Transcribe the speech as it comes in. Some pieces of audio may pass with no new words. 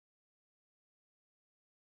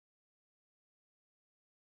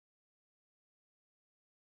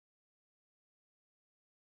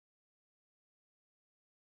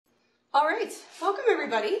All right, welcome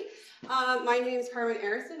everybody. My name is Carmen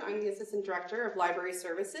Arison. I'm the Assistant Director of Library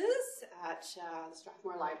Services at the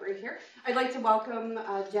Strathmore Library here. I'd like to welcome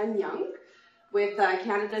Jen Young with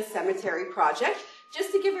Canada's Cemetery Project.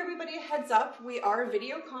 Just to give everybody a heads up, we are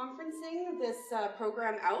video conferencing this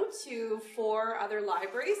program out to 4 other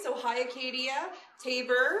libraries. So hi Acadia,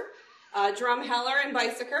 Tabor, Drumheller, and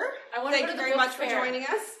Bicyker. Thank you very much for joining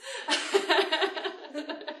us.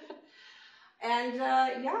 And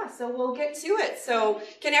yeah, so we'll get to it. So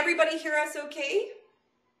can everybody hear us okay?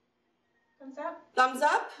 Thumbs up. Thumbs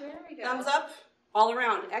up? There we go. Thumbs up? All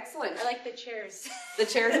around. Excellent. I like the chairs. The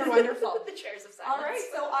chairs are wonderful. The chairs of silence. All right,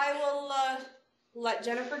 so I will let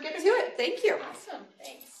Jennifer get to it. Thank you. Awesome,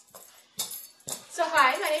 thanks. So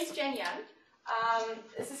hi, my name's Jen Young.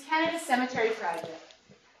 This is Canada's Cemetery Project.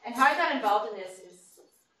 And how I got involved in this is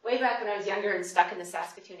way back when I was younger and stuck in the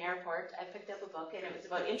Saskatoon airport, I picked up a book and it was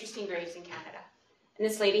about interesting graves in Canada. And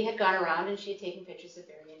this lady had gone around and she had taken pictures of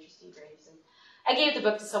very interesting graves. And I gave the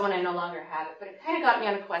book to someone, I no longer have it, but it kind of got me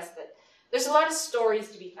on a quest that there's a lot of stories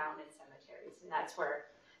to be found in cemeteries, and that's where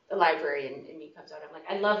the library in me comes out. I'm like,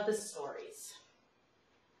 I love the stories.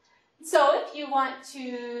 So if you want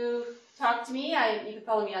to talk to me, you can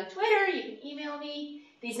follow me on Twitter, you can email me.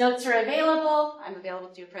 These notes are available. I'm available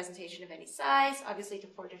to do a presentation of any size, obviously to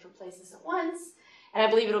 4 different places at once. And I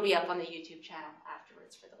believe it'll be up on the YouTube channel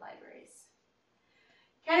afterwards for the libraries.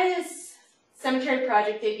 Canada's Cemetery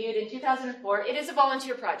Project debuted in 2004. It is a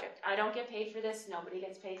volunteer project. I don't get paid for this. Nobody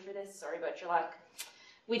gets paid for this. Sorry about your luck.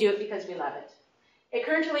 We do it because we love it. It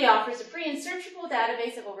currently offers a free and searchable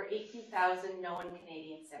database of over 18,000 known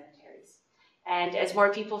Canadian cemeteries. And as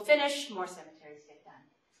more people finish, more cemeteries get done.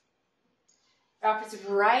 It offers a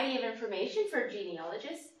variety of information for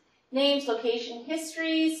genealogists, names, location,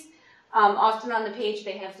 histories. Often on the page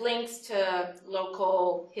they have links to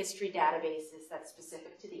local history databases that's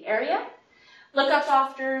specific to the area, lookup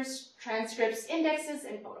offers, transcripts, indexes,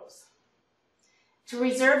 and photos. To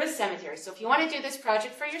reserve a cemetery. So if you want to do this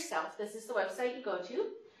project for yourself, this is the website you go to.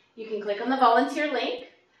 You can click on the volunteer link.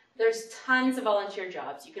 There's tons of volunteer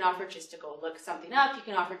jobs. You can offer just to go look something up. You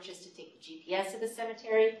can offer just to take the GPS of the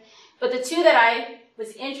cemetery. But the 2 that I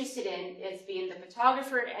was interested in is being the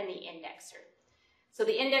photographer and the indexer. So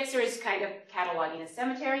the indexer is kind of cataloging a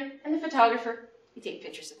cemetery, and the photographer, you take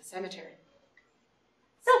pictures of the cemetery.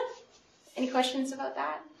 So, any questions about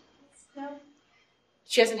that? No?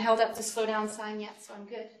 She hasn't held up the slow down sign yet, so I'm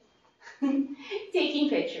good. Taking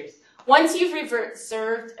pictures. Once you've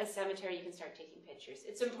reserved a cemetery, you can start taking pictures.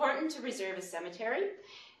 It's important to reserve a cemetery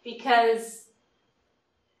because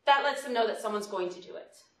that lets them know that someone's going to do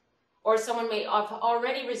it. Or someone may have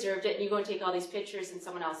already reserved it and you go and take all these pictures and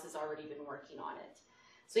someone else has already been working on it.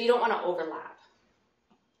 So you don't want to overlap.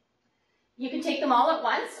 You can take them all at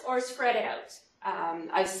once or spread it out.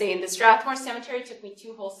 I was saying the Strathmore Cemetery took me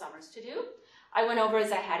 2 whole summers to do. I went over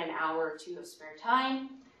as I had an hour or 2 of spare time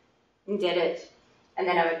and did it, and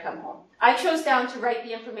then I would come home. I chose down to write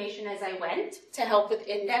the information as I went to help with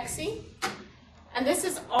indexing, and this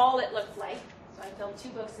is all it looked like. So I filled 2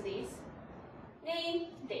 books of these. Name,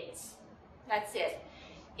 dates. That's it.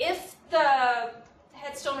 If the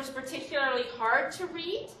headstone was particularly hard to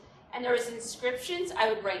read and there was inscriptions, I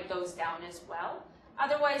would write those down as well.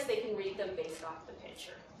 Otherwise, they can read them based off the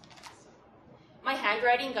picture. My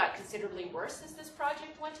handwriting got considerably worse as this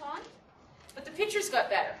project went on, but the pictures got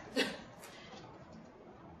better.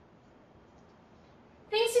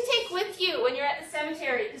 Things to take with you when you're at the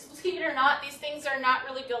cemetery, because believe it or not, these things are not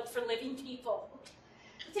really built for living people.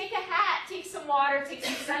 Take a hat, take some water, take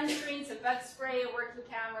some sunscreen, some bug spray, a working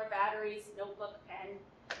camera, batteries, notebook, pen,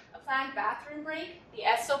 a planned bathroom break. The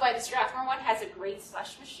Esso by the Strathmore one has a great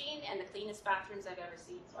slush machine and the cleanest bathrooms I've ever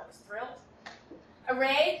seen, so I was thrilled. A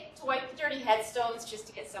rag to wipe the dirty headstones just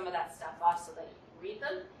to get some of that stuff off so that you can read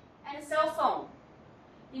them, and a cell phone.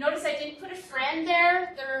 You notice I didn't put a friend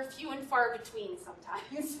there. They're few and far between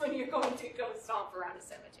sometimes when you're going to go stomp around a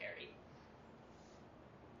cemetery.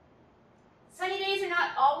 Sunny days are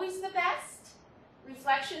not always the best.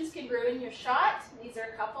 Reflections can ruin your shot. These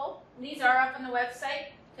are a couple. These are up on the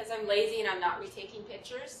website because I'm lazy and I'm not retaking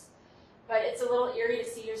pictures. But it's a little eerie to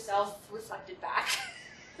see yourself reflected back.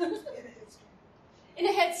 In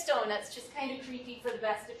a headstone, that's just kind of creepy for the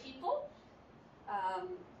best of people.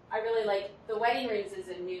 I really like the wedding rings is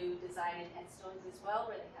a new design in headstones as well,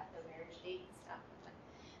 where they have the marriage date and stuff. But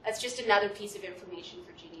that's just another piece of information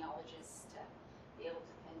for genealogists to be able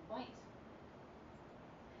to pinpoint.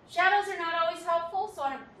 Shadows are not always helpful, so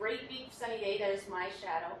on a great big sunny day, there's my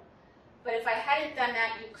shadow. But if I hadn't done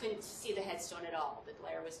that, you couldn't see the headstone at all. The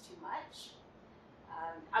glare was too much.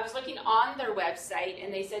 I was looking on their website,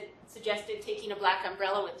 and they suggested taking a black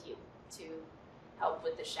umbrella with you. to help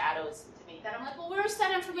with the shadows and to make that. I'm like, well, where's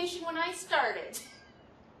that information when I started?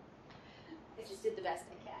 I just did the best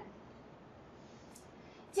I can.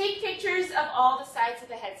 Take pictures of all the sides of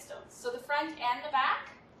the headstones, so the front and the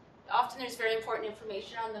back. Often there's very important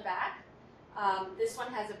information on the back. This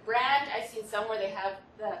one has a brand. I've seen some where they have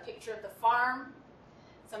the picture of the farm.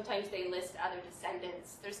 Sometimes they list other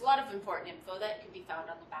descendants. There's a lot of important info that can be found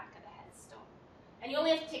on the back of the headstone. And you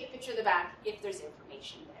only have to take a picture of the back if there's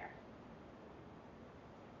information there.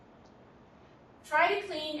 Try to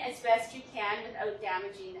clean as best you can without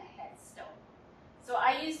damaging the headstone. So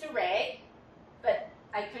I used a rag, but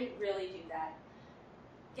I couldn't really do that,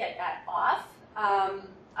 get that off.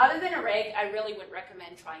 Other than a rag, I really would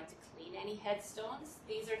recommend trying to clean any headstones.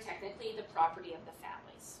 These are technically the property of the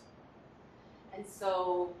families. And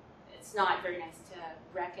so it's not very nice to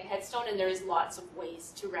wreck a headstone, and there is lots of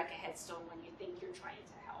ways to wreck a headstone when you think you're trying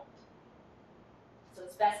to help. So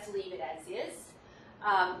it's best to leave it as is.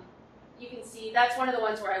 You can see that's one of the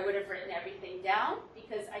ones where I would have written everything down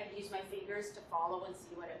because I could use my fingers to follow and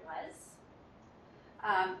see what it was.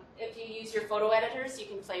 If you use your photo editors, you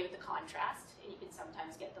can play with the contrast, and you can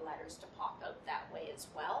sometimes get the letters to pop out that way as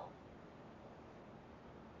well.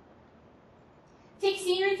 Take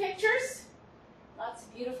scenery pictures. Lots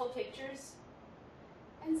of beautiful pictures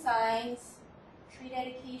and signs, tree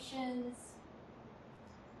dedications.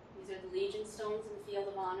 These are the Legion stones in the Field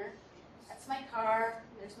of Honor. That's my car.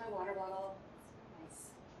 There's my water bottle.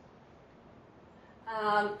 Nice.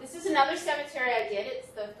 This is another cemetery I did. It's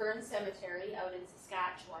the Fern Cemetery out in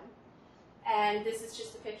Saskatchewan. And this is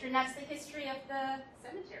just a picture, and that's the history of the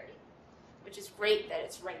cemetery, which is great that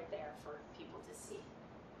it's right there for people to see.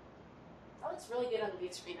 Oh, it's really good on the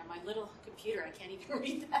big screen. On my little computer, I can't even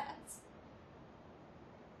read that.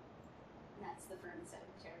 And that's the Fern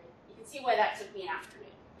Cemetery. You can see why that took me an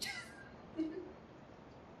afternoon.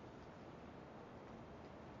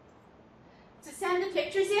 To send the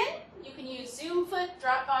pictures in, you can use Zoomfoot,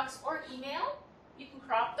 Dropbox, or email. You can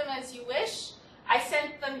crop them as you wish. I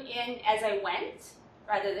sent them in as I went,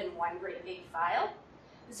 rather than one great big file.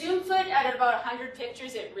 Zoomfoot, at about 100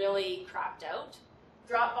 pictures, it really cropped out.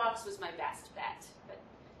 Dropbox was my best bet, but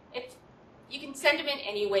if you can send them in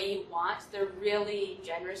any way you want. They're really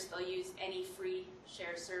generous. They'll use any free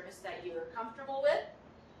share service that you're comfortable with.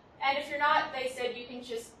 And if you're not, they said you can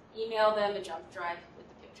just email them a jump drive with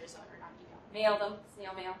the pictures on, or not email, mail them,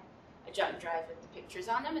 snail mail, a jump drive with the pictures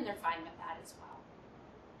on them, and they're fine with that as well.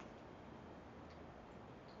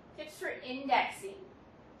 Tips for indexing.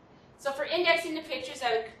 So for indexing the pictures,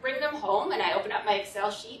 I would bring them home and I open up my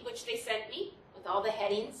Excel sheet, which they sent me, with all the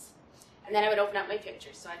headings, and then I would open up my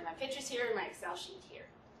pictures. So I have my pictures here and my Excel sheet here.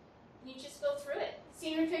 And you just go through it.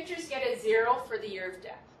 Senior pictures get a 0 for the year of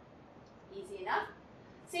death. Easy enough.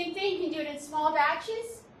 Same thing, you can do it in small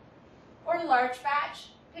batches or a large batch,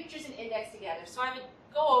 pictures and index together. So I would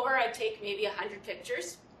go over, I'd take maybe 100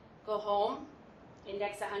 pictures, go home,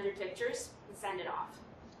 index 100 pictures, and send it off.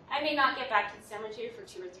 I may not get back to the cemetery for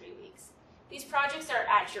 2 or 3 weeks. These projects are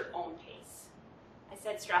at your own pace. I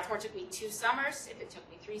said Strathmore took me 2 summers. If it took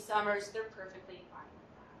me 3 summers, they're perfectly fine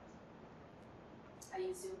with that. I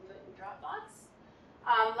use Zoomfoot and Dropbox.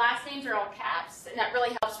 Last names are all caps, and that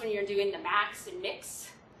really helps when you're doing the max and mix,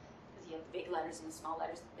 because you have the big letters and the small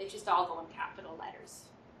letters. They just all go in capital letters.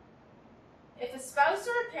 If a spouse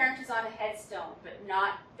or a parent is on a headstone but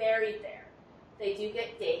not buried there, they do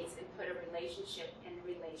get dates and put a relationship in the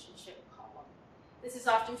relationship column. This is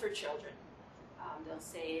often for children. They'll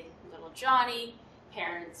say little Johnny,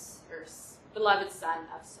 parents, or beloved son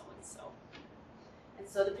of so-and-so. And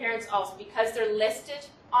so the parents also, because they're listed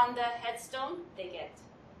on the headstone, they get,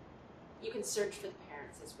 you can search for the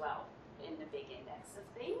parents as well in the big index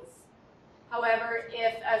of things. However,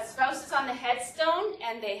 if a spouse is on the headstone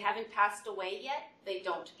and they haven't passed away yet, they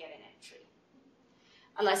don't get an entry.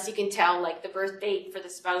 Unless you can tell, like, the birth date for the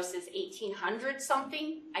spouse is 1800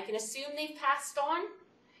 something, I can assume they've passed on.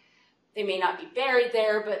 They may not be buried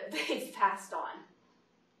there, but they've passed on.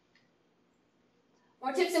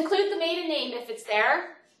 More tips include the maiden name if it's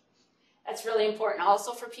there. That's really important.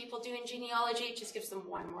 Also for people doing genealogy, it just gives them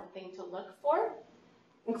one more thing to look for.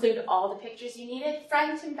 Include all the pictures you needed,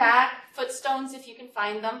 front and back, footstones if you can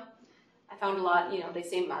find them. I found a lot, they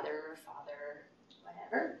say mother or father,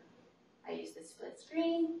 whatever. I use the split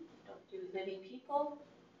screen. Don't do living people.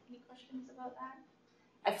 Any questions about that?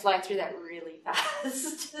 I fly through that really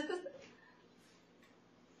fast.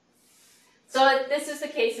 So this is the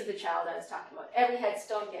case of the child I was talking about. Every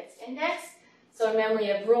headstone gets indexed. So in memory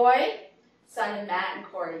of Roy, son of Matt and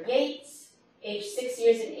Cora Yates, age 6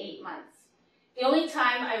 years and 8 months. The only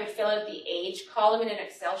time I would fill out the age column in an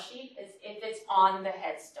Excel sheet is if it's on the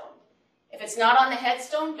headstone. If it's not on the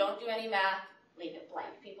headstone, don't do any math, leave it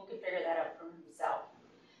blank. People can figure that out for themselves.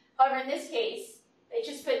 However, in this case, they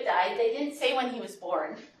just put died. They didn't say when he was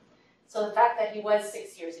born. So the fact that he was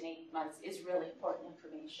 6 years and 8 months is really important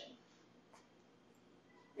information.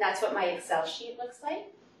 And that's what my Excel sheet looks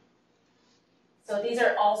like. So these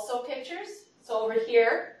are also pictures. So over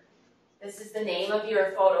here, this is the name of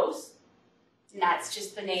your photos. And that's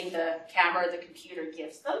just the name the camera or the computer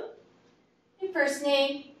gives them. Your first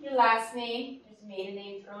name, your last name, there's a maiden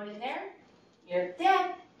name thrown in there. Your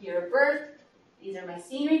death, your birth. These are my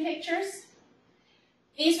scenery pictures.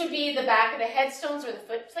 These would be the back of the headstones or the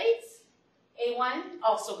foot plates. A1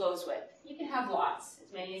 also goes with. You can have lots,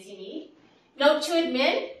 as many as you need. Note to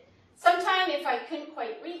admin, sometime if I couldn't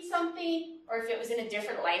quite read something, or if it was in a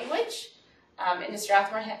different language, in the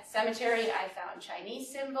Strathmore Cemetery, I found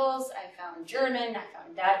Chinese symbols, I found German, I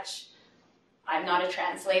found Dutch. I'm not a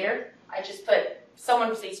translator. I just put,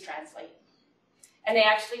 someone please translate. And they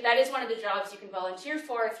actually, that is one of the jobs you can volunteer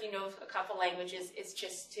for if you know a couple languages, is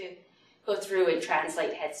just to go through and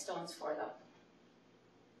translate headstones for them.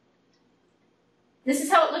 This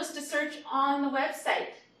is how it looks to search on the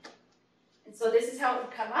website. And so this is how it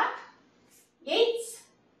would come up. Yates,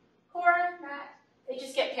 Cora, Matt, they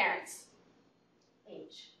just get parents.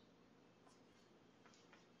 Age.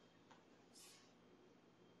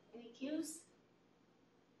 Any cues?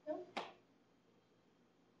 No?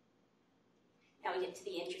 Now we get to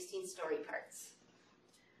the interesting story parts.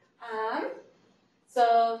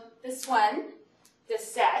 So this one, this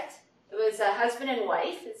set, it was a husband and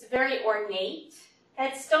wife. It's a very ornate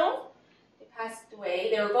headstone. They passed away.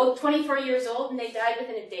 They were both 24 years old and they died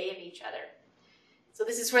within a day of each other. So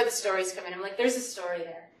this is where the stories come in. I'm like, there's a story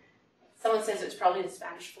there. Someone says it was probably the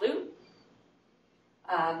Spanish flu.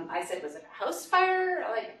 I said, was it a house fire?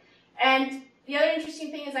 And the other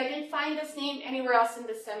interesting thing is I didn't find this name anywhere else in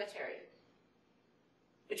this cemetery,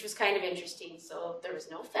 which was kind of interesting. So if there was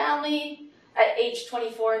no family at age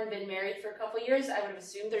 24 and been married for a couple of years, I would have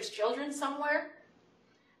assumed there's children somewhere,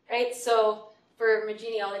 right? So from a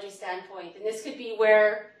genealogy standpoint, and this could be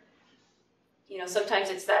where, you know, sometimes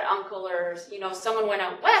it's that uncle or, you know, someone went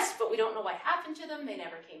out west, but we don't know what happened to them. They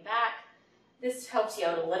never came back. This helps you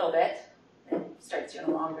out a little bit and starts you on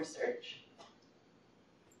a longer search.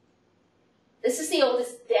 This is the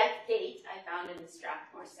oldest death date I found in the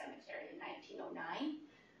Strathmore Cemetery in 1909.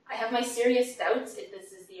 I have my serious doubts if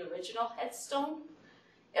this is the original headstone.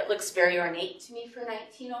 It looks very ornate to me for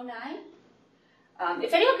 1909.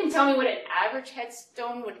 If anyone can tell me what an average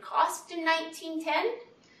headstone would cost in 1910,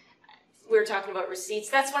 we were talking about receipts.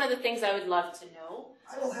 That's one of the things I would love to know.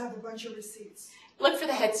 I will have a bunch of receipts. Look for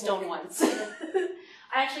the headstone ones.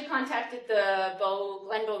 I actually contacted the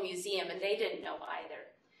Glenbow Museum and they didn't know either.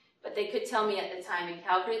 But they could tell me at the time in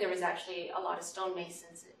Calgary there was actually a lot of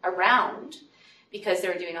stonemasons around because they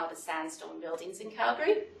were doing all the sandstone buildings in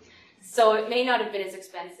Calgary. So it may not have been as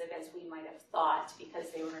expensive as we might have thought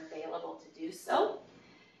because they were available to do so.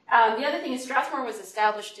 The other thing is Strathmore was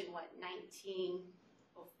established in what,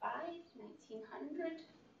 1905, 1900?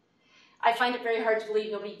 I find it very hard to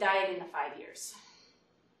believe nobody died in the 5 years.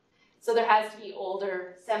 So there has to be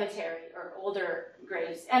older cemetery or older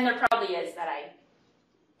graves, and there probably is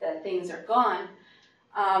the things are gone.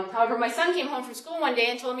 However, my son came home from school one day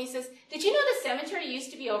and told me, he says, did you know the cemetery used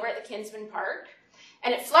to be over at the Kinsman Park?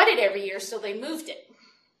 And it flooded every year, so they moved it,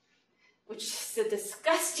 which is a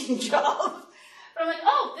disgusting job. But I'm like,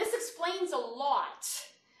 oh, this explains a lot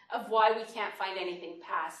of why we can't find anything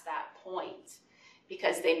past that point,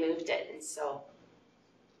 because they moved it.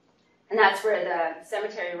 And that's where the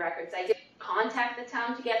cemetery records, I did contact the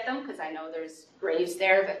town to get them, because I know there's graves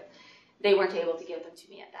there, but they weren't able to give them to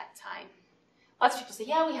me at that time. Lots of people say,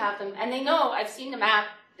 yeah, we have them. And they know, I've seen the map,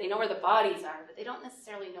 they know where the bodies are, but they don't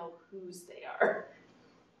necessarily know whose they are.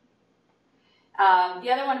 The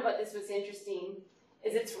other one about this was interesting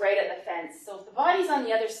is it's right at the fence. So if the body's on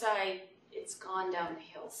the other side, it's gone down the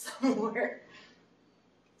hill somewhere.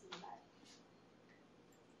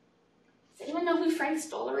 Does anyone know who Frank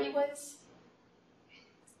Stollery was?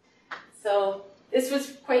 So this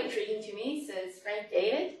was quite intriguing to me. It says Frank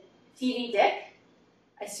David, TV Dick.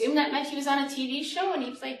 I assume that meant he was on a TV show and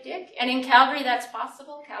he played Dick. And in Calgary, that's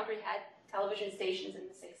possible. Calgary had television stations in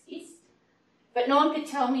the 60s. But no one could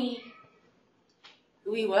tell me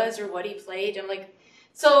who he was or what he played. I'm like,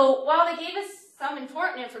 so while they gave us some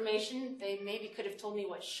important information, they maybe could have told me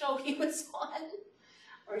what show he was on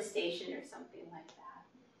or station or something like that.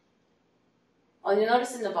 Well, you'll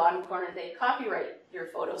notice in the bottom corner, they copyright your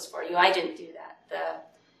photos for you. I didn't do that.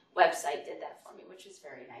 The website did that for me, which is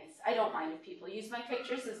very nice. I don't mind if people use my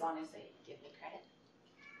pictures as long as they give me credit.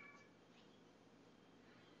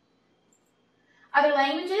 Other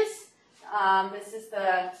languages, this is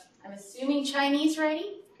the, I'm assuming Chinese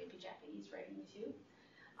writing, could be Japanese writing too.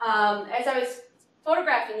 As I was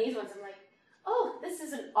photographing these ones, I'm like, oh, this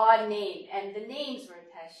is an odd name, and the names were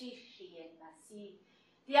Tashishi and Nasi.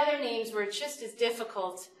 The other names were just as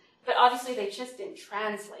difficult, but obviously they just didn't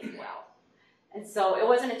translate well. And so it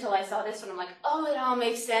wasn't until I saw this one, I'm like, oh, it all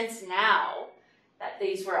makes sense now that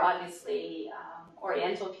these were obviously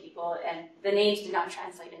Oriental people, and the names did not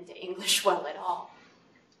translate into English well at all.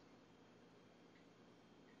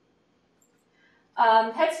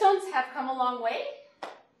 Headstones have come a long way.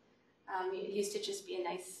 It used to just be a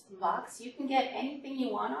nice box. You can get anything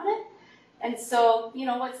you want on it. And so, you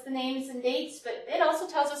know, what's the names and dates, but it also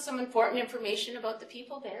tells us some important information about the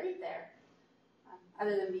people buried there.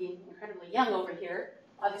 Other than being incredibly young over here,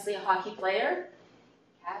 obviously a hockey player,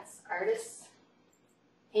 cats, artists,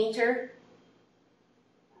 painter,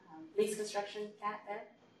 Leaks Construction cat there.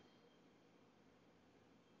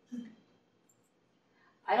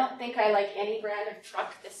 I don't think I like any brand of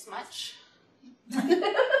truck this much.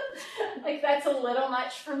 Like, that's a little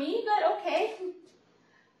much for me, but okay.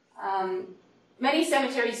 Many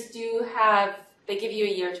cemeteries do have, they give you a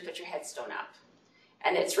year to put your headstone up,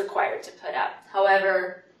 and it's required to put up.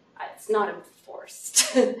 However, it's not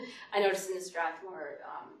enforced. I noticed in the Strathmore,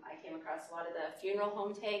 I came across a lot of the funeral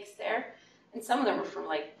home tags there, and some of them were from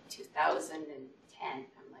like 2010.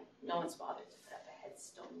 I'm like, no one's bothered to put up a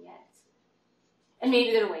headstone yet. And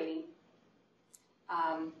maybe they're waiting.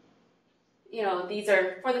 You know, these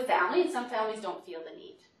are for the family, and some families don't feel the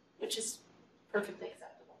need, which is perfectly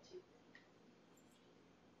acceptable too.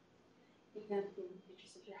 You can have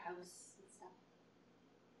pictures of your house and stuff.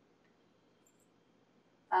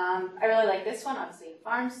 I really like this one, obviously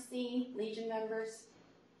pharmacy, Legion members,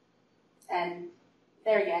 and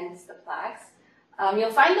there again is the plaques.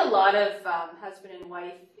 You'll find a lot of husband and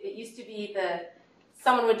wife. It used to be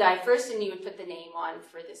someone would die first and you would put the name on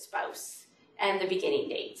for the spouse and the beginning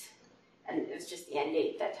date. And it was just the end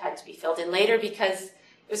date that had to be filled in later because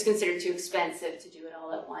it was considered too expensive to do it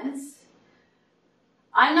all at once.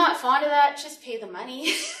 I'm not fond of that, just pay the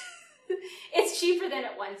money. It's cheaper than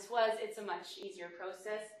it once was, it's a much easier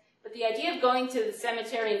process. But the idea of going to the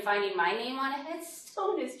cemetery and finding my name on a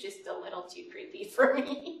headstone is just a little too creepy for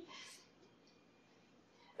me.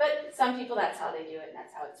 But some people, that's how they do it, and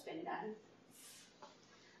that's how it's been done.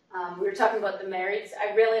 We were talking about the marrieds.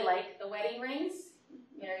 I really like the wedding rings.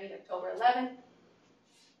 Married October 11th.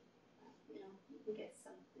 You know, you can get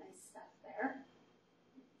some nice stuff there.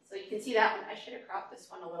 So you can see that one. I should have cropped this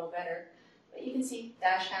one a little better. But you can see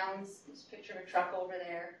dash hounds. There's a picture of a truck over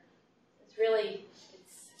there. It's really,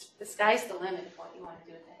 the sky's the limit of what you want to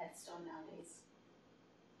do with the headstone nowadays.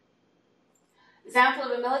 Example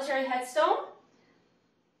of a military headstone.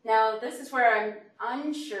 Now, this is where I'm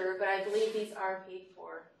unsure, but I believe these are paid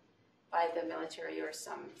for by the military or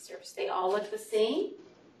some service. They all look the same.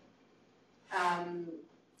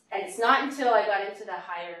 And it's not until I got into the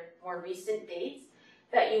higher, more recent dates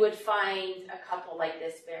that you would find a couple like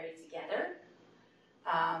this buried together.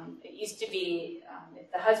 It used to be,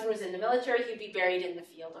 if the husband was in the military, he'd be buried in the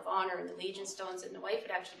Field of Honor and the Legion Stones, and the wife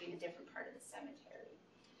would actually be in a different part of the cemetery.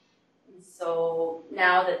 And so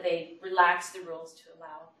now that they relaxed the rules to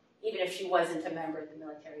allow, even if she wasn't a member of the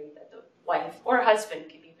military, that the wife or husband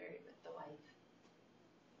could be buried with the wife.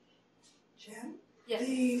 Jen?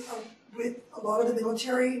 Yes. With a lot of the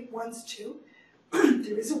military ones too,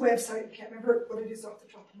 there is a website, I can't remember what it is off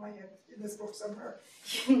the top of my head, in this book somewhere.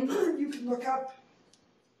 You can look up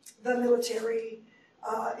the military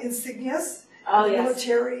insignias, the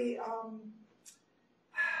military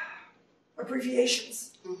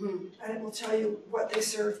abbreviations, and it will tell you what they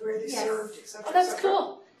served, where they served, etc. Oh, that's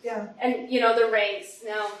cool. Yeah. And, you know, the ranks.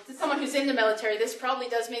 Now, to someone who's in the military, this probably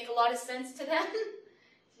does make a lot of sense to them.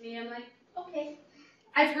 To me, I'm like, okay.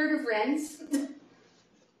 I've heard of Wrens, you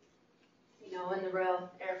know, in the Royal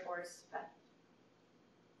Air Force. But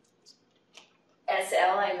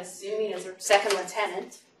SL, I'm assuming, is a second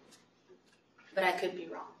lieutenant, but I could be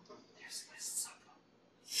wrong. There's lists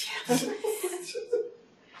of them. Yeah.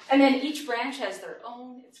 And then each branch has their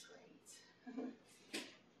own. It's great.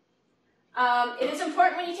 It is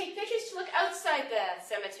important when you take pictures to look outside the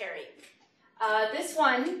cemetery. This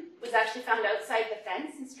one was actually found outside the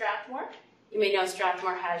fence in Strathmore. You may know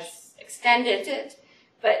Strathmore has extended it,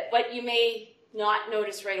 but what you may not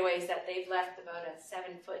notice right away is that they've left about a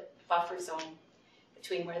 7-foot buffer zone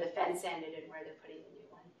between where the fence ended and where they're putting the new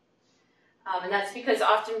one. And that's because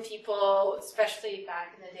often people, especially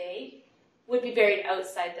back in the day, would be buried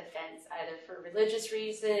outside the fence, either for religious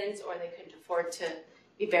reasons or they couldn't afford to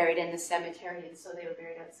be buried in the cemetery, and so they were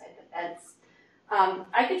buried outside the fence.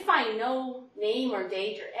 I could find no name or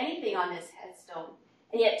date or anything on this headstone,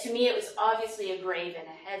 and yet to me it was obviously a grave and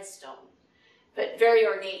a headstone, but very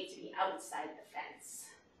ornate to be outside the fence.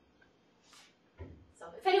 So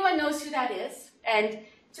if anyone knows who that is, and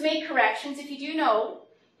to make corrections, if you do know,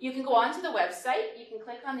 you can go onto the website, you can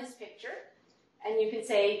click on this picture, and you can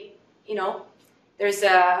say, you know, there's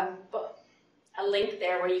a link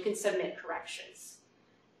there where you can submit corrections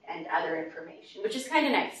and other information, which is kind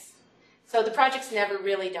of nice. So the project's never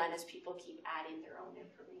really done as people keep adding their own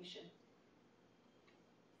information.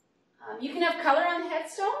 You can have color on the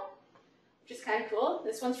headstone, which is kind of cool.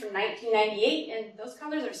 This one's from 1998, and those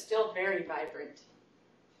colors are still very vibrant.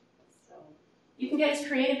 So you can get as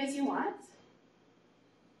creative as you want.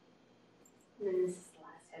 And then this is the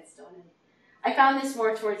last headstone. And I found this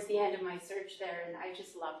more towards the end of my search there, and I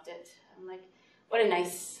just loved it. I'm like, what a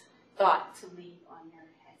nice thought to leave on your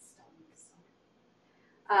headstone. So,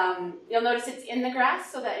 you'll notice it's in the grass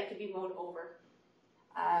so that it could be mowed over.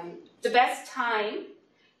 The best time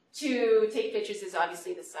to take pictures is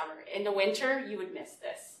obviously the summer. In the winter, you would miss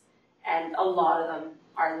this. And a lot of them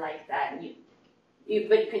are like that. And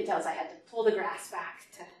but you couldn't tell, as I had to pull the grass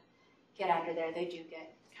back to get under there. They do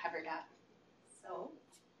get covered up. So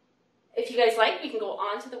if you guys like, we can go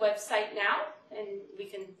on to the website now, and we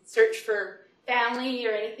can search for family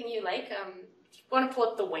or anything you like. If you want to pull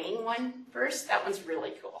up the Wayne one first, that one's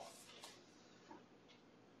really cool.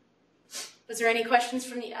 Was there any questions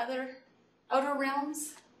from the other outer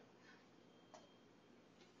realms?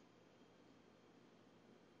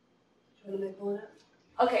 Do you want to pull it up?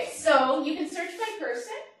 Okay, so you can search by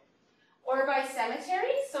person or by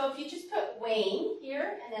cemetery. So if you just put Wayne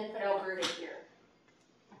here and then put Alberta here.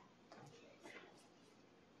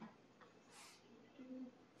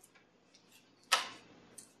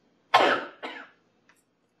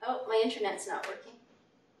 Oh, my internet's not working.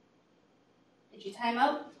 Did you time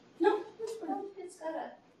out? No, it's got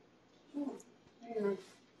a... Oh, hang on.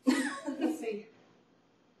 Let's see.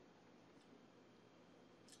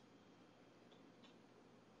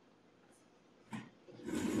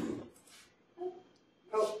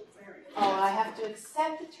 Oh, there we go. Oh, I have to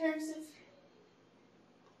accept the terms of...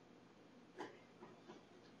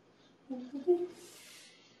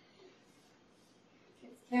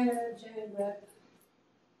 It's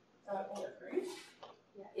CanadaGenWeb.org, right?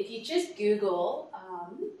 Yeah. If you just Google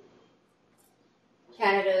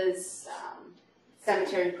Canada's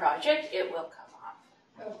Cemetery Project, it will come up.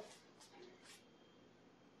 Oh.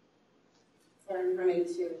 Sorry, I'm running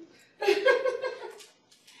too.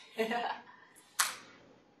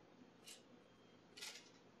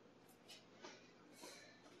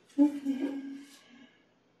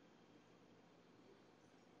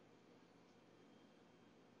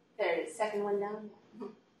 There it is, second one down.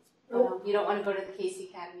 Oh, you don't want to go to the Casey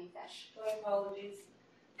Academy Fish. My apologies.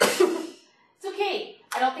 It's okay.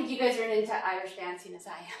 I don't think you guys are into Irish dancing as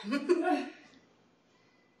I am.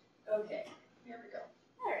 Okay, here we go.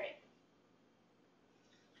 All right.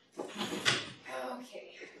 Okay.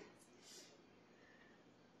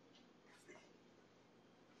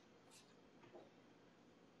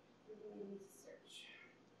 Search.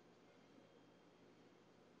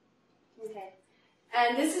 Okay.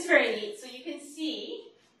 And this is very neat. So you can see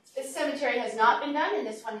this cemetery has not been done and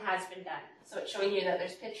this one has been done. So it's showing you that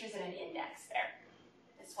there's pictures and an index there.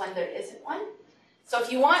 This one, there isn't one. So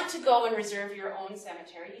if you want to go and reserve your own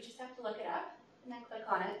cemetery, you just have to look it up and then click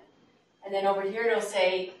on it. And then over here it'll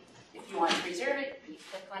say, if you want to reserve it, you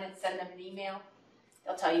click on it, send them an email.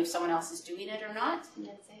 They'll tell you if someone else is doing it or not, and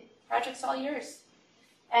then say, project's all yours.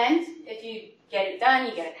 And if you get it done,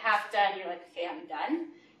 you get it half done, you're like, okay, I'm done.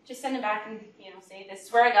 Just send it back and, say, this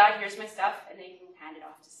is where I got, here's my stuff, and they can hand it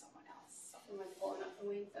off to someone else. So, Am I pulling up the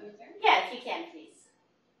Wayne Cemetery? yeah, if you can, please.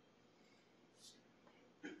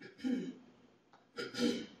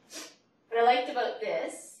 What I liked about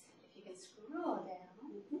this, if you can scroll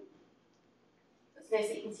down, it's nice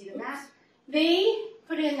that you can see the map. They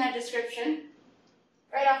put in that description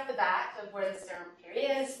right off the bat of where the cemetery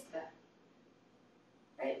is,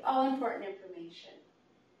 right, all important information.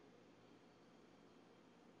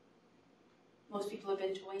 Most people have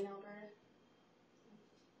been to Wayne, Alberta.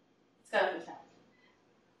 It's got a hotel.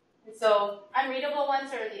 And so unreadable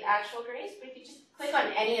ones are the actual graves, but if you just click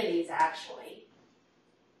on any of these actually,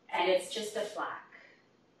 and it's just a plaque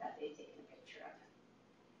that they've taken a picture of.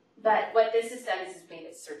 But what this has done is it's made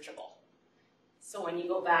it searchable. So when you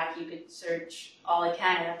go back, you could search all of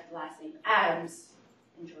Canada for the last name Adams,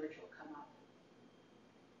 and George will come up.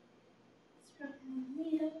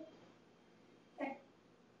 Okay.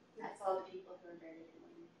 That's all the people who are buried in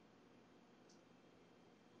Wayne.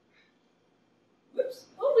 Whoops.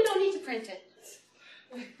 Oh, we don't need to print it.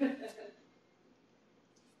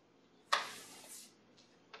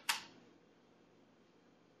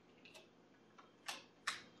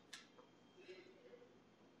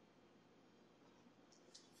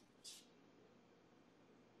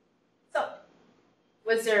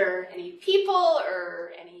 Was there any people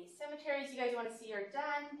or any cemeteries you guys want to see are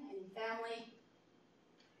done? Any family?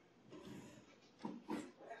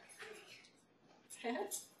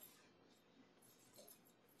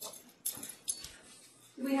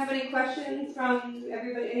 Do we have any questions from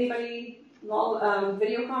everybody? Anybody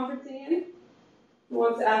video conferencing in? Who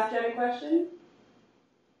wants to ask Jen a question?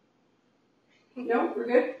 No, we're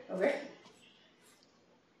good? Okay.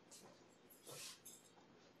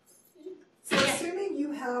 So assuming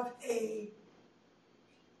you have a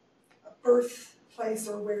birthplace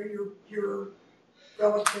or where your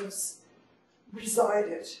relatives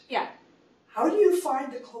resided, Yeah. how do you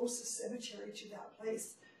find the closest cemetery to that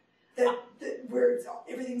place where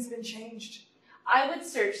everything's been changed? I would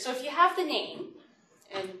search. So if you have the name,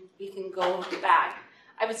 and we can go back,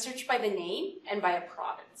 I would search by the name and by a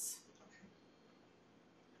province.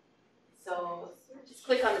 So just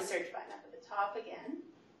click on the search button up at the top again.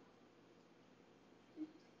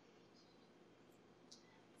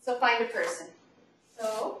 So find a person.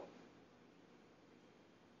 So,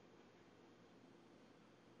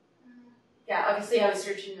 yeah, obviously I was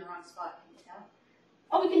searching the wrong spot. Can you tell?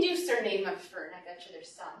 Oh, we can do surname up for, and I bet you there's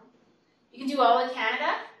some. You can do all in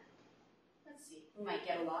Canada. Let's see, we might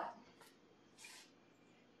get a lot.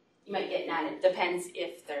 You might get none. It depends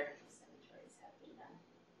if their cemeteries have been done.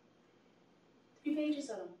 3 pages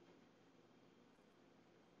of them.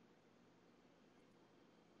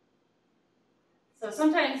 So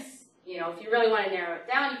sometimes, you know, if you really want to narrow it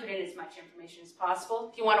down, you put in as much information as possible.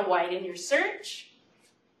 If you want to widen your search,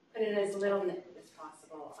 put in as little as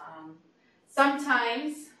possible.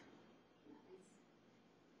 Sometimes,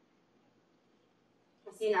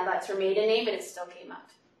 see now that's her maiden name, but it still came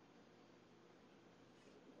up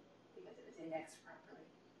because it was indexed properly.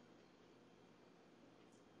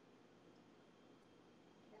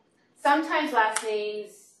 Sometimes last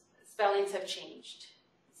names, spellings have changed,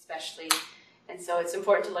 especially. And so it's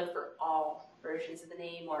important to look for all versions of the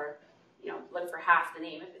name, or, you know, look for half the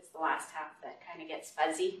name if it's the last half that kind of gets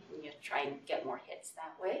fuzzy, and you try and get more hits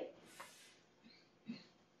that way.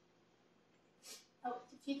 Oh,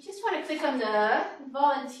 if you just want to click on the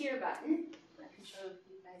volunteer button, I can show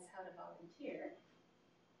you guys how to volunteer.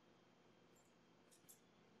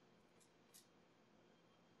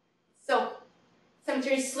 So,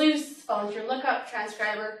 cemetery sleuth, volunteer lookup,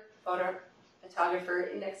 transcriber, photographer,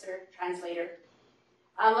 indexer, translator.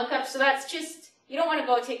 Lookup, so that's just, you don't want to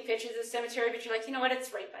go take pictures of the cemetery, but you're like, you know what,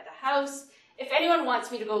 it's right by the house. If anyone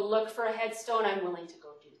wants me to go look for a headstone, I'm willing to go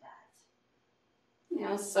do that. You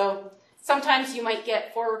know, so sometimes you might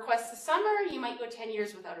get 4 requests a summer, you might go 10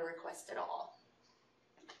 years without a request at all.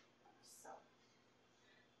 So,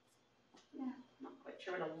 yeah, I'm not quite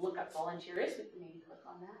sure what a lookup volunteer is, we can maybe click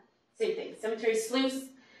on that. Same thing, cemetery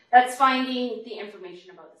sleuth, that's finding the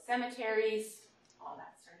information about the cemeteries, all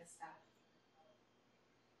that sort of stuff.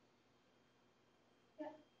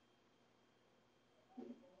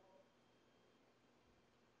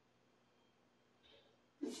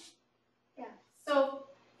 Yeah, so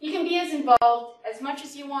you can be as involved as much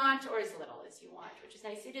as you want or as little as you want, which is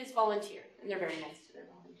nice. It is volunteer, and they're very nice to their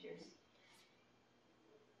volunteers.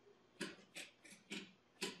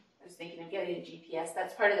 I was thinking of getting a GPS.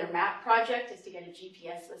 That's part of their map project, is to get a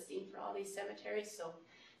GPS listing for all these cemeteries. So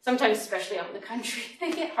sometimes, especially out in the country,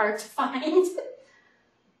 they get hard to find.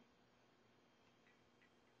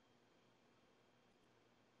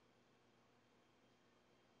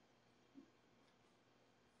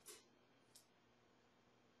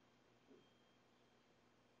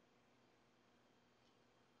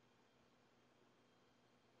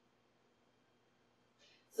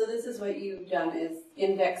 So this is what you've done, is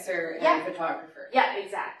indexer and photographer. Yeah,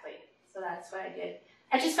 exactly. So that's what I did.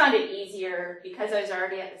 I just found it easier, because I was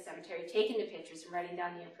already at the cemetery taking the pictures and writing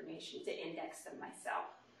down the information, to index them myself.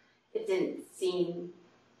 It didn't seem,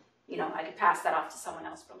 you know, I could pass that off to someone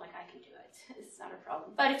else, but like, I can do it. It's not a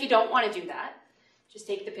problem. But if you don't want to do that, just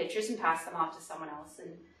take the pictures and pass them off to someone else,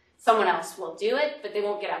 and someone else will do it, but they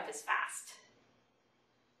won't get up as fast.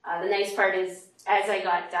 The nice part is, as I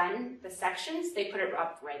got done, the sections, they put it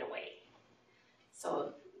up right away.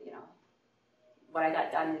 So, you know, what I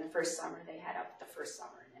got done in the first summer, they had up the first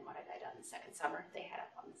summer, and then what I got done in the second summer, they had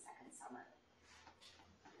up on the second summer.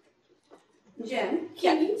 Jen,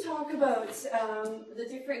 can you talk about the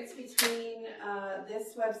difference between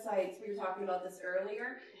this website, we were talking about this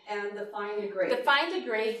earlier, and the Find a Grave? The Find a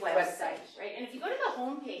Grave website, right? And if you go to the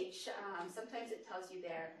home page, sometimes it tells you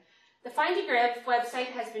there. The Find a Grave website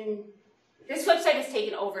has been, this website has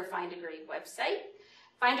taken over Find a Grave website.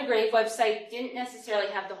 Find a Grave website didn't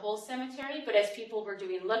necessarily have the whole cemetery, but as people were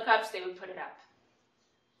doing lookups, they would put it up.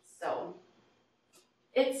 So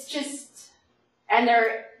it's just, And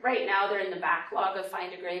right now they're in the backlog of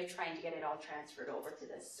Find a Grave, trying to get it all transferred over to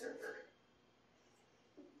this server.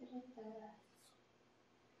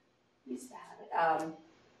 Used to have it.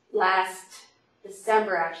 Last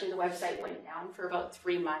December, actually, the website went down for about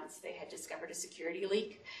 3 months. They had discovered a security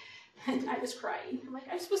leak. And I was crying. I'm like,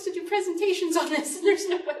 I'm supposed to do presentations on this, and there's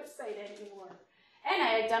no website anymore. And I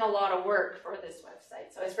had done a lot of work for this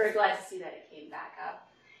website, so I was very glad to see that it came back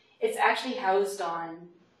up. It's actually housed on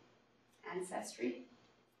Ancestry,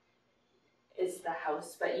 is the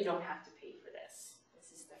house, but you don't have to pay for this.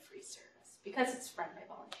 This is the free service, because it's run by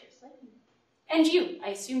volunteers like me. And you. I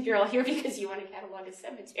assumed you're all here because you want to catalog a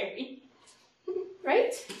cemetery.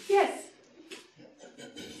 Right? Yes.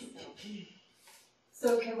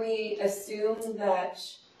 So can we assume that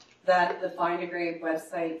the Find a Grave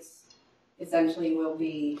website essentially will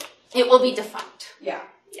be... It will be defunct. Yeah.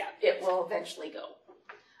 Yeah, it will eventually go.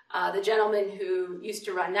 The gentleman who used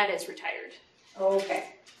to run that is retired.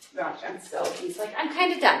 Okay. Gotcha. And so he's like, I'm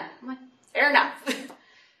kind of done. I'm like, fair enough.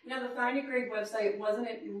 Now, the Find a Grave website, wasn't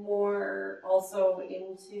it more also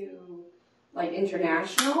into, like,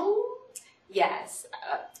 international? Yes.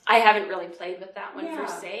 I haven't really played with that one per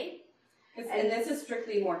se. And this is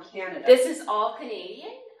strictly more Canada. This is all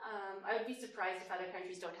Canadian. I would be surprised if other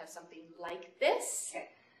countries don't have something like this. Okay.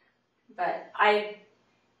 But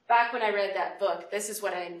back when I read that book, this is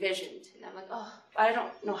what I envisioned. And I'm like, oh, I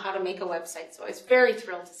don't know how to make a website. So I was very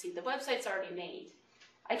thrilled to see the website's already made.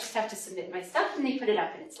 I just have to submit my stuff and they put it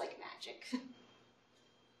up and it's like magic.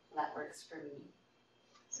 That works for me.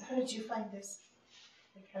 So how did you find this?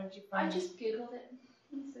 Like, how did you find I just Googled it.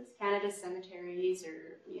 It says Canada Cemeteries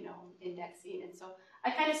or, indexing. And so I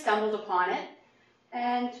kind of stumbled upon it.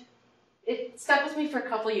 And it stuck with me for a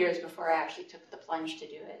couple years before I actually took the plunge to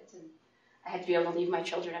do it. And I had to be able to leave my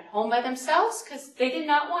children at home by themselves because they did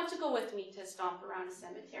not want to go with me to stomp around a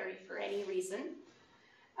cemetery for any reason.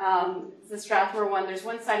 The Strathmore one, there's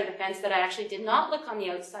one side of the fence that I actually did not look on the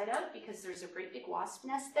outside of because there's a great big wasp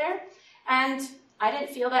nest there. And I didn't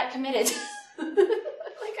feel that committed.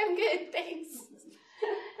 Like, I'm good, thanks.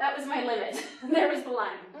 That was my limit. There was the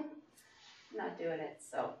line. Not doing it,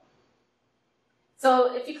 so.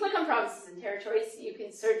 So if you click on provinces and territories, you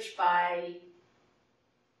can search by,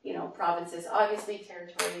 provinces, obviously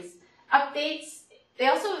territories. Updates, they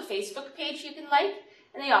also have a Facebook page you can like,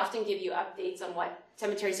 and they often give you updates on what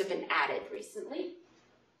cemeteries have been added recently,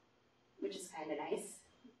 which is kind of nice.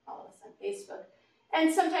 Follow us on Facebook.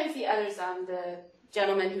 And sometimes the others, the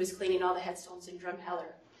gentleman who was cleaning all the headstones in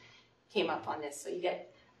Drumheller came up on this. So you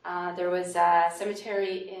get, there was a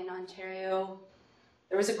cemetery in Ontario,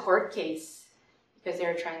 there was a court case because they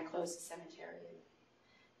were trying to close the cemetery and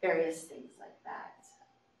various things like that.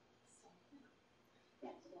 So, yeah,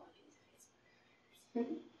 log into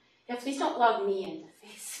Facebook. Yeah, please don't log me into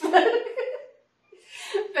Facebook.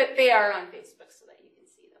 But they are on Facebook so that you can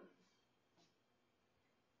see them.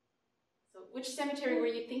 So which cemetery were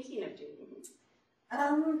you thinking of doing?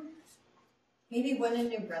 maybe one in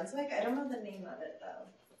New Brunswick? I don't know the name of it though.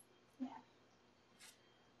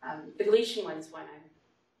 Yeah. The Galician one's one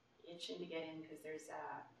I'm itching to get in because there's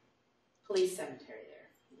a police cemetery there,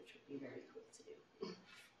 which would be very cool to do.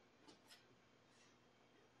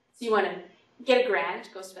 So you want to get a grant,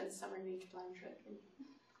 go spend the summer in Beach Plan trip.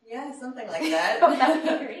 Yeah, something like that. Oh, that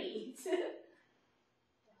would be great.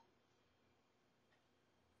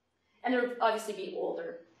 And there would obviously be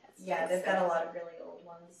older. Yeah, they've got a lot of really old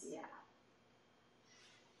ones. Yeah.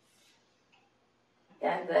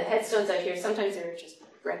 Yeah, the headstones out here, sometimes they're just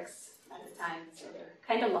bricks at a time, so they're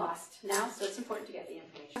kind of lost now, so it's important to get the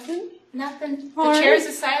information. Nothing. The chairs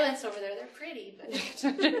of silence over there, they're pretty, but...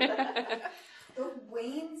 The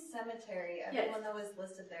Wayne Cemetery, Yes. everyone that was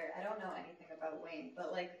listed there, I don't know anything about Wayne,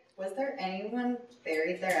 but like, was there anyone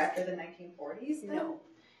buried there after the 1940s then? No.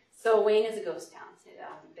 So Wayne is a ghost town.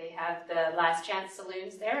 They have the Last Chance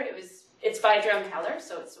saloons there. It's by Drumheller,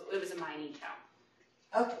 so it was a mining town.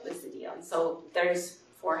 Okay. Was the deal. And so there's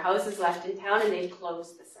 4 houses left in town, and they've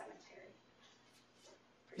closed the cemetery.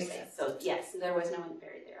 Makes sense. So yes, there was no one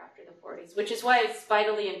buried there after the 40s, which is why it's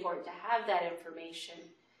vitally important to have that information,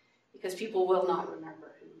 because people will not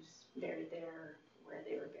remember who's buried there, where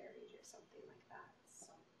they were buried, or something like that. So.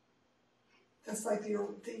 That's like the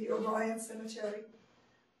Orion Cemetery,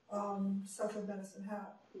 south of Medicine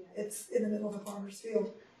Hat. Yeah. It's in the middle of a farmer's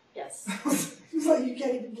field. Yes. It's like you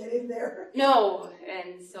can't even get in there. No,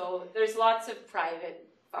 and so there's lots of private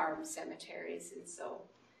farm cemeteries, and so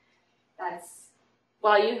that's,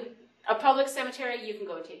 a public cemetery, you can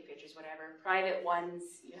go take pictures, whatever. Private ones,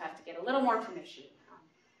 you have to get a little more permission.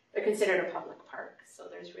 They're considered a public park, so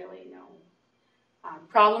there's really no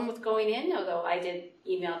problem with going in, although I did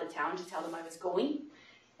email the town to tell them I was going.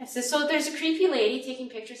 I said, so there's a creepy lady taking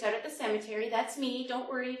pictures out at the cemetery. That's me. Don't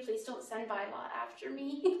worry. Please don't send bylaw after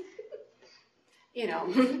me. You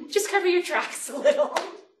know, just cover your tracks a little.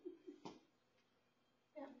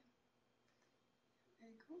 Yeah.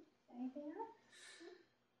 Very cool. Anything else?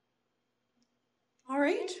 All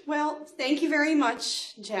right. Well, thank you very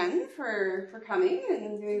much, Jen, for coming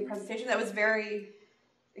and doing the presentation. That was very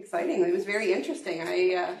exciting. It was very interesting.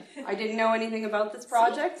 I didn't know anything about this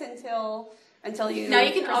project until you. Now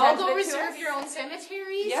you can all go presented it to reserve us. your own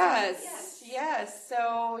cemeteries. Yes.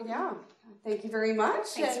 So yeah, thank you very much.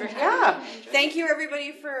 Thanks for and having me. thank you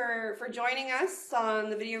everybody for joining us on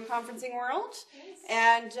the video conferencing world. Yes.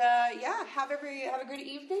 And have a good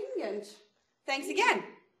evening and thanks again.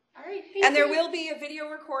 All right. And there will be a video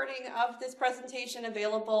recording of this presentation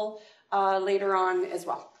available later on as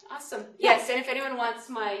well. Awesome. Yes, and if anyone wants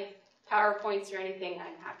my PowerPoints or anything,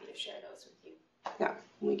 I'm happy to share those with you. Yeah,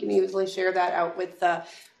 we can easily share that out with the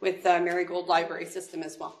Marigold library system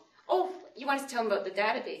as well. Oh, you wanted to tell them about the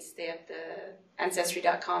database. They have the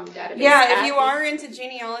Ancestry.com database. Yeah, if you are into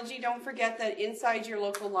genealogy, don't forget that inside your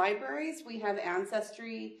local libraries, we have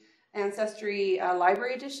Ancestry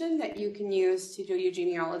Library Edition that you can use to do your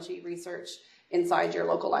genealogy research inside your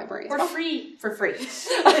local library. For free. For free.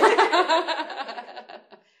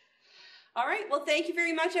 All right, well, thank you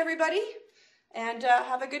very much, everybody, and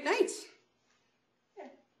have a good night.